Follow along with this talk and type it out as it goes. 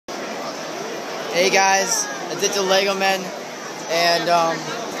Hey guys, I did the Lego Men and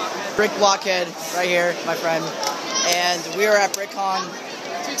BrickBlockHead right here, my friend, and we were at Brickcon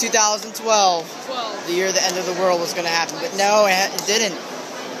 2012, the year the end of the world was going to happen, but no, it didn't.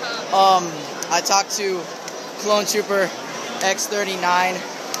 I talked to Clone Trooper X39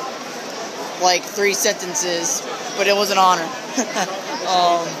 like 3 sentences, but it was an honor.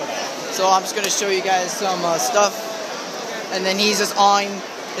 So I'm just going to show you guys some stuff, and then he's just on.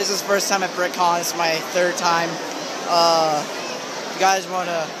 This is his first time at Brickcon. It's my 3rd time. If you guys want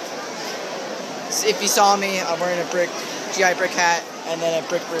to, if you saw me, I'm wearing a GI Brick hat and then a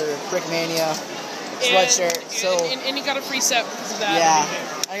Brickmania sweatshirt. And you got a free set because of that.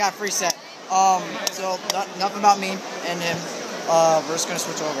 Yeah, I got a free set. So enough about me and him. We're just gonna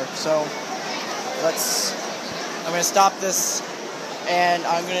switch over. So I'm gonna stop this, and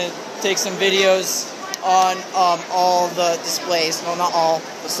I'm gonna take some videos on all the displays. Well, not all,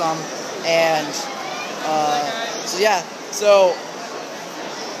 but some. And so yeah. So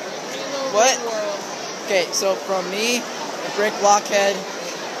what? Okay. So from me, the BrickBlockHead.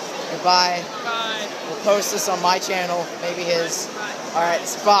 Goodbye. Bye. We'll post this on my channel, maybe his. All right.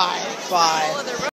 Bye. Bye.